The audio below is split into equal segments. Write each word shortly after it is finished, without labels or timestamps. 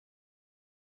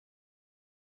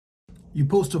You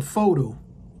post a photo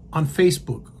on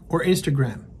Facebook or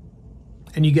Instagram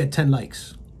and you get 10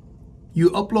 likes. You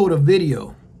upload a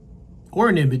video or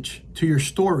an image to your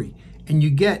story and you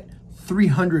get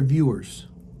 300 viewers.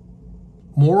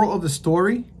 Moral of the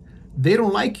story, they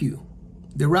don't like you.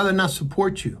 They'd rather not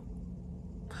support you.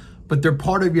 But they're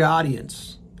part of your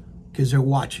audience because they're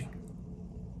watching.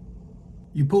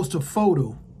 You post a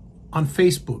photo on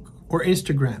Facebook or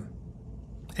Instagram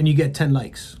and you get 10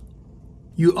 likes.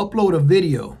 You upload a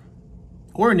video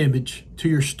or an image to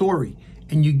your story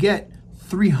and you get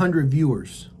 300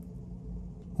 viewers.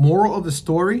 Moral of the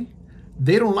story,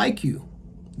 they don't like you.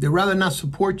 They'd rather not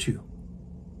support you.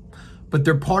 But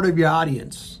they're part of your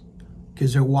audience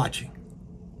because they're watching.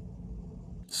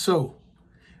 So,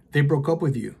 they broke up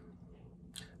with you.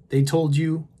 They told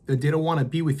you that they don't want to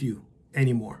be with you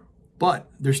anymore, but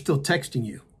they're still texting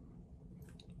you.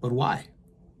 But why?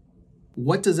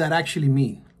 What does that actually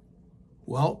mean?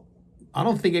 Well, I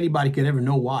don't think anybody could ever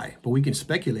know why, but we can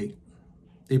speculate.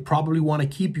 They probably want to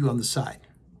keep you on the side.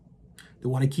 They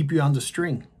want to keep you on the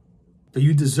string. But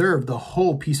you deserve the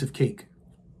whole piece of cake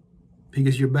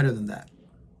because you're better than that.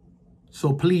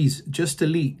 So please, just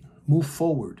delete, move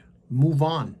forward, move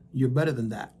on. You're better than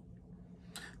that.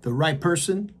 The right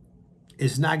person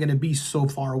is not going to be so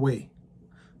far away,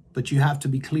 but you have to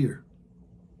be clear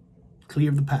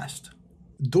of the past.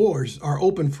 Doors are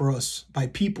open for us by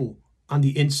people on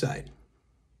the inside.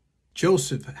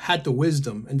 Joseph had the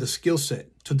wisdom and the skill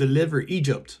set to deliver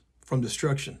Egypt from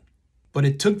destruction, but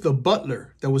it took the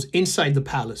butler that was inside the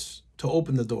palace to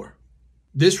open the door.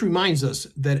 This reminds us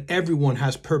that everyone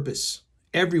has purpose,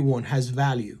 everyone has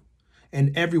value,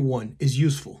 and everyone is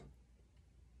useful.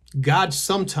 God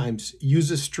sometimes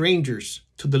uses strangers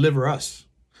to deliver us,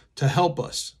 to help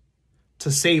us, to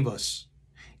save us.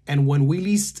 And when we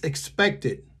least expect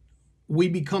it, we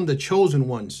become the chosen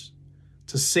ones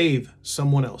to save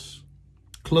someone else.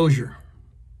 Closure.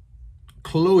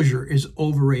 Closure is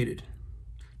overrated.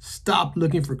 Stop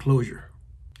looking for closure.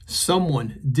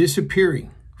 Someone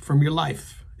disappearing from your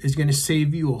life is going to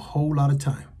save you a whole lot of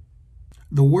time.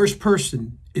 The worst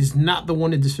person is not the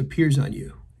one that disappears on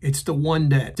you. It's the one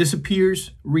that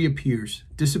disappears, reappears,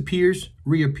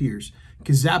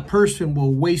 because that person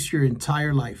will waste your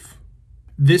entire life.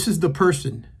 This is the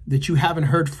person that you haven't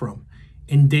heard from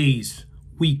in days,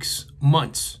 weeks,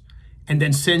 months, and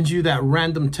then sends you that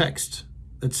random text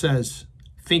that says,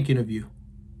 thinking of you.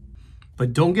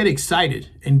 But don't get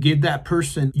excited and give that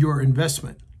person your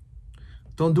investment.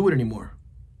 Don't do it anymore.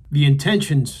 The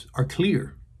intentions are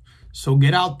clear. So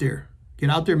get out there,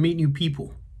 meet new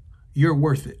people. You're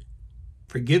worth it.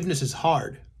 Forgiveness is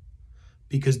hard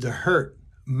because the hurt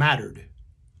mattered.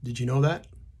 Did you know that?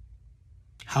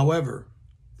 However,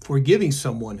 forgiving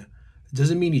someone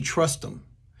doesn't mean you trust them.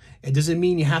 It doesn't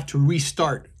mean you have to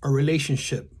restart a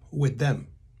relationship with them.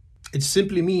 It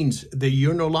simply means that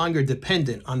you're no longer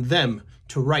dependent on them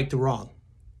to right the wrong.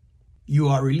 You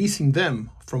are releasing them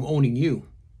from owning you.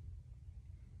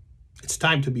 It's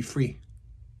time to be free.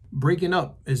 Breaking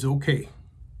up is okay.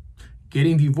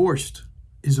 Getting divorced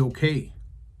is okay.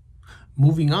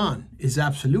 Moving on is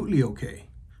absolutely okay.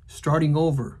 Starting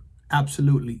over,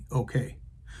 absolutely okay.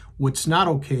 What's not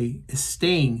okay is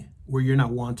staying where you're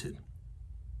not wanted.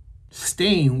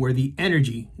 Staying where the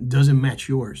energy doesn't match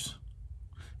yours.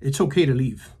 It's okay to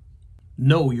leave.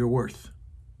 Know your worth.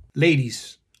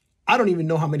 Ladies, I don't even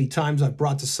know how many times I've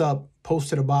brought this up,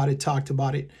 posted about it, talked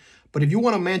about it. But if you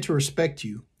want a man to respect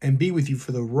you and be with you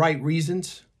for the right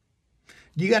reasons,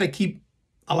 you got to keep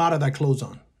a lot of that clothes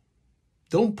on.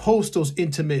 Don't post those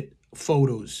intimate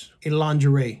photos in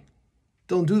lingerie.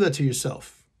 Don't do that to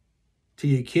yourself, to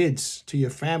your kids, to your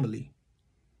family.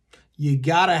 You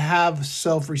got to have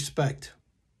self-respect.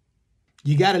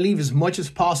 You got to leave as much as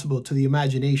possible to the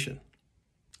imagination.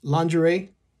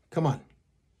 Lingerie, come on.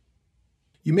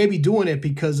 You may be doing it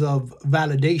because of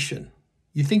validation.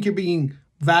 You think you're being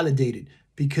validated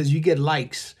because you get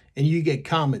likes and you get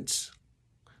comments,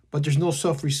 but there's no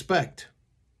self-respect.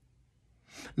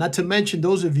 Not to mention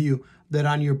those of you that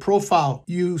on your profile,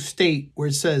 you state where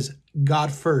it says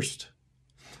God first,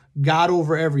 God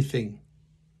over everything.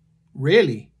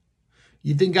 Really?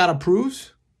 You think God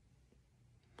approves?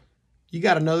 You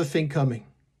got another thing coming.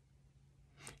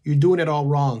 You're doing it all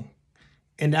wrong.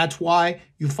 And that's why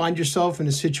you find yourself in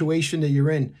a situation that you're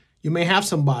in. You may have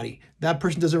somebody. That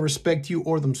person doesn't respect you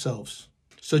or themselves.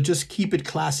 So just keep it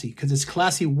classy, because it's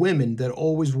classy women that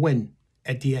always win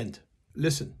at the end.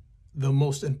 Listen, the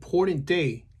most important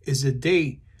day is the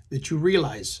day that you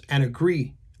realize and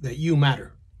agree that you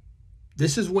matter.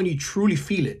 This is when you truly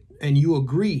feel it. and you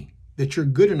agree that you're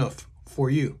good enough for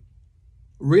you.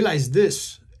 Realize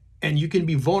this and you can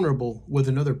be vulnerable with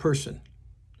another person.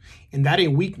 And that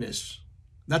ain't weakness.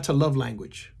 That's a love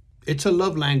language. It's a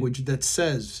love language that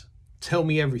says, tell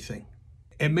me everything.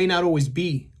 It may not always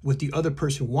be what the other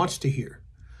person wants to hear,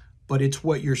 but it's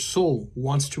what your soul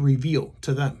wants to reveal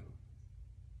to them.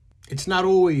 It's not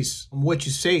always what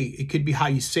you say. It could be how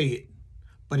you say it,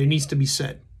 but it needs to be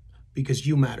said because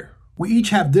you matter. We each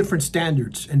have different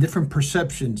standards and different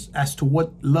perceptions as to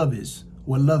what love is,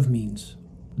 what love means.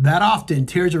 That often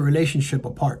tears a relationship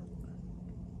apart.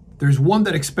 There's one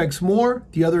that expects more,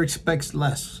 the other expects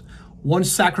less. One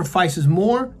sacrifices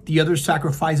more, the other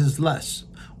sacrifices less.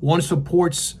 One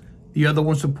supports, the other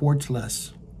one supports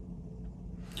less.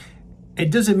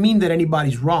 It doesn't mean that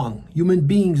anybody's wrong. Human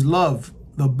beings love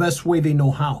the best way they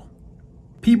know how.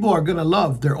 People are going to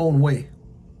love their own way.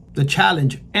 The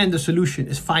challenge and the solution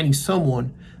is finding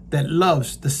someone that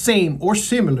loves the same or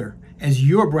similar as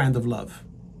your brand of love.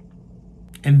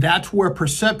 And that's where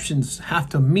perceptions have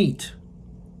to meet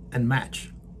and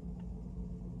match.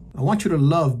 I want you to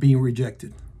love being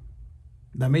rejected.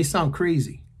 That may sound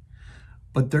crazy,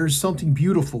 but there's something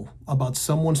beautiful about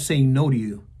someone saying no to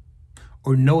you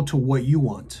or no to what you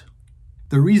want.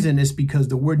 The reason is because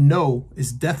the word no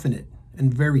is definite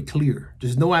and very clear.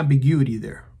 There's no ambiguity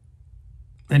there.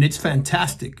 And it's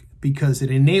fantastic because it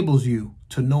enables you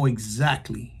to know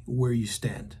exactly where you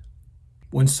stand.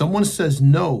 When someone says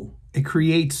no, it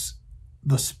creates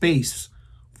the space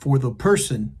for the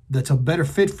person that's a better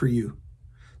fit for you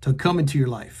to come into your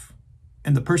life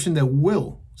and the person that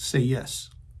will say yes.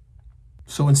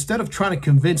 So instead of trying to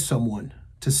convince someone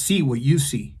to see what you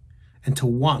see and to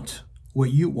want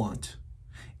what you want,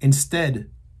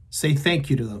 instead say thank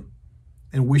you to them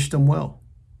and wish them well.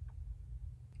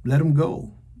 Let them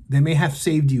go. They may have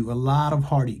saved you a lot of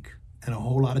heartache and a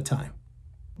whole lot of time.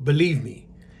 Believe me,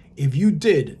 if you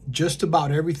did just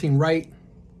about everything right,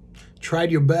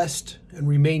 tried your best, and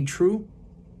remained true,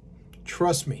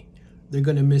 trust me, they're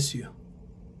going to miss you.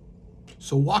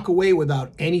 So walk away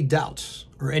without any doubts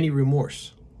or any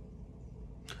remorse.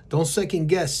 Don't second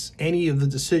guess any of the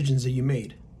decisions that you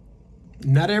made.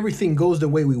 Not everything goes the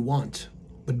way we want,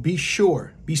 but be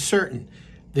sure, be certain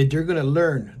that they're going to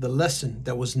learn the lesson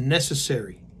that was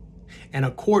necessary and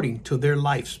according to their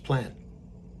life's plan.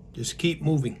 Just keep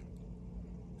moving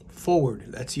forward.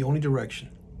 That's the only direction.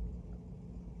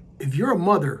 If you're a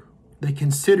mother that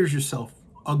considers yourself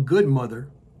a good mother,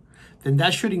 then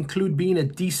that should include being a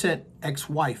decent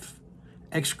ex-wife,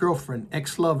 ex-girlfriend,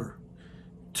 ex-lover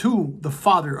to the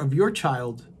father of your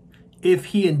child, if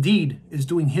he indeed is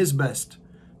doing his best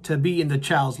to be in the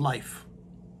child's life.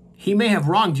 He may have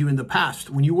wronged you in the past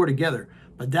when you were together,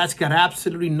 but that's got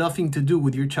absolutely nothing to do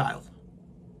with your child.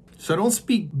 So don't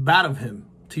speak bad of him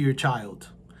to your child.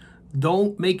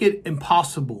 Don't make it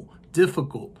impossible,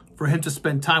 difficult for him to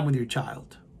spend time with your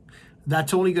child.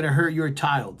 That's only going to hurt your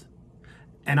child.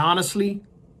 And honestly,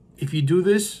 if you do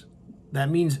this, that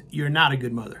means you're not a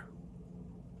good mother.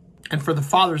 And for the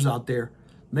fathers out there,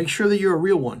 make sure that you're a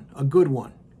real one, a good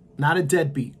one, not a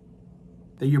deadbeat.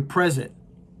 That you're present,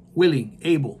 willing,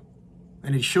 able,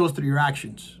 and it shows through your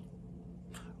actions.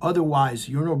 Otherwise,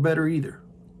 you're no better either.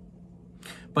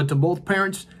 But to both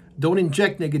parents, don't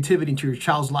inject negativity into your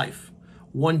child's life.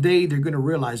 One day, they're going to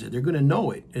realize it. They're going to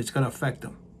know it. And it's going to affect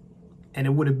them. And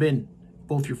it would have been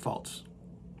both your faults.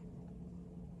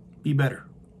 Be better.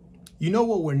 You know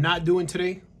what we're not doing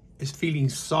today is feeling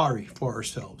sorry for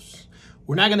ourselves.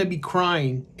 We're not going to be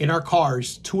crying in our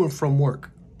cars to and from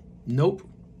work. Nope.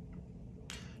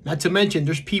 Not to mention,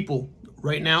 there's people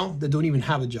right now that don't even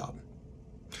have a job.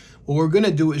 What we're going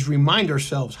to do is remind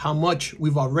ourselves how much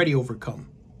we've already overcome,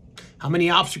 how many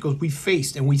obstacles we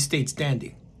faced and we stayed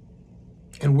standing.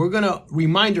 And we're going to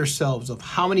remind ourselves of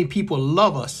how many people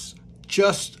love us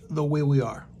just the way we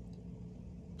are.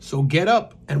 So get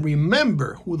up and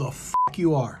remember who the fuck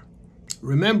you are.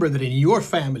 Remember that in your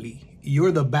family,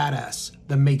 you're the badass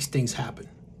that makes things happen.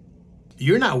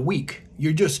 You're not weak.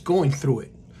 You're just going through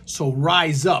it. So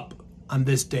rise up on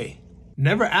this day.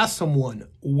 Never ask someone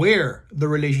where the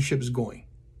relationship is going.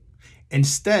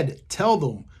 Instead, tell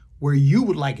them where you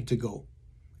would like it to go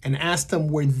and ask them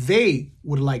where they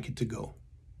would like it to go.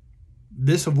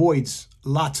 This avoids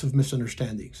lots of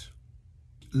misunderstandings.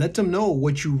 Let them know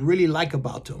what you really like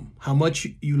about them, how much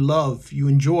you love, you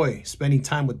enjoy spending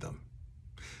time with them.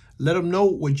 Let them know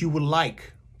what you would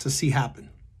like to see happen.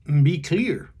 And be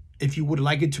clear if you would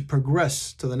like it to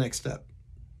progress to the next step.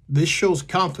 This shows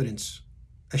confidence,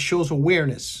 it shows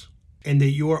awareness, and that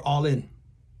you're all in.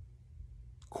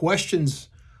 Questions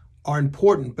are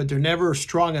important, but they're never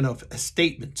strong enough as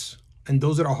statements, and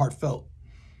those that are heartfelt.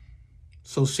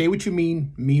 So say what you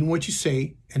mean what you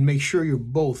say, and make sure you're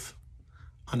both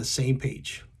on the same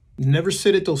page. Never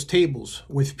sit at those tables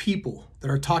with people that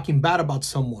are talking bad about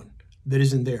someone that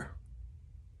isn't there.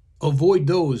 Avoid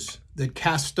those that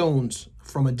cast stones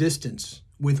from a distance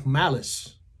with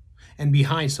malice and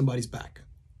behind somebody's back.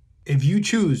 If you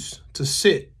choose to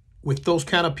sit with those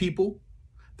kind of people,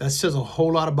 that says a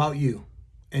whole lot about you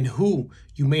and who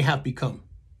you may have become.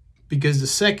 Because the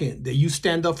second that you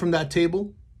stand up from that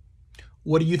table,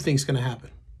 what do you think is going to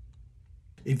happen?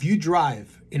 If you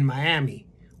drive in Miami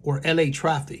or LA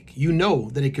traffic, you know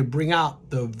that it could bring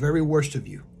out the very worst of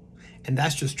you. And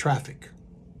that's just traffic.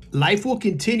 Life will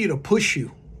continue to push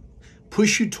you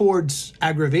towards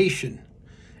aggravation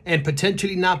and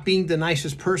potentially not being the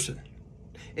nicest person.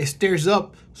 It stirs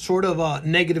up sort of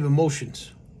negative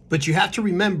emotions. But you have to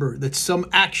remember that some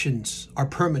actions are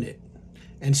permanent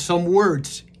and some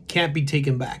words can't be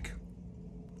taken back.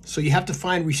 So you have to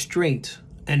find restraint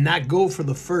and not go for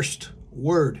the first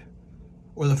word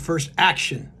or the first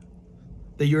action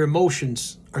that your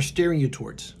emotions are steering you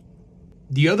towards.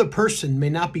 The other person may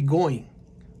not be going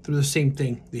through the same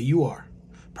thing that you are,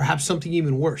 perhaps something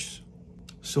even worse.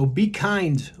 So be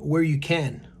kind where you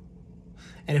can.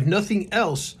 And if nothing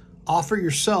else, offer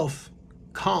yourself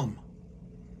calm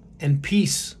and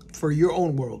peace for your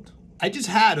own world. I just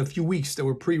had a few weeks that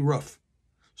were pretty rough.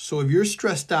 So if you're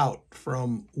stressed out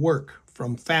from work,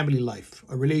 from family life,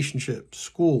 a relationship,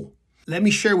 school, let me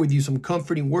share with you some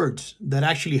comforting words that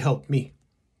actually helped me.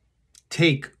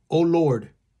 Take, O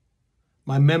Lord,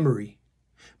 my memory,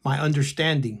 my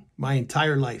understanding, my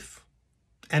entire life,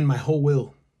 and my whole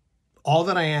will, all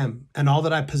that I am and all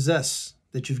that I possess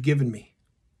that you've given me.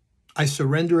 I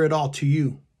surrender it all to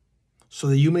you so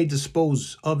that you may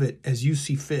dispose of it as you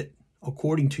see fit,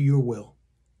 according to your will.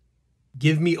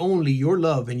 Give me only your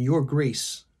love and your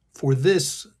grace, for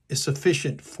this is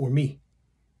sufficient for me.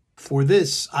 For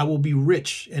this I will be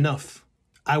rich enough.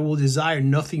 I will desire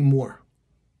nothing more.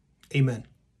 Amen.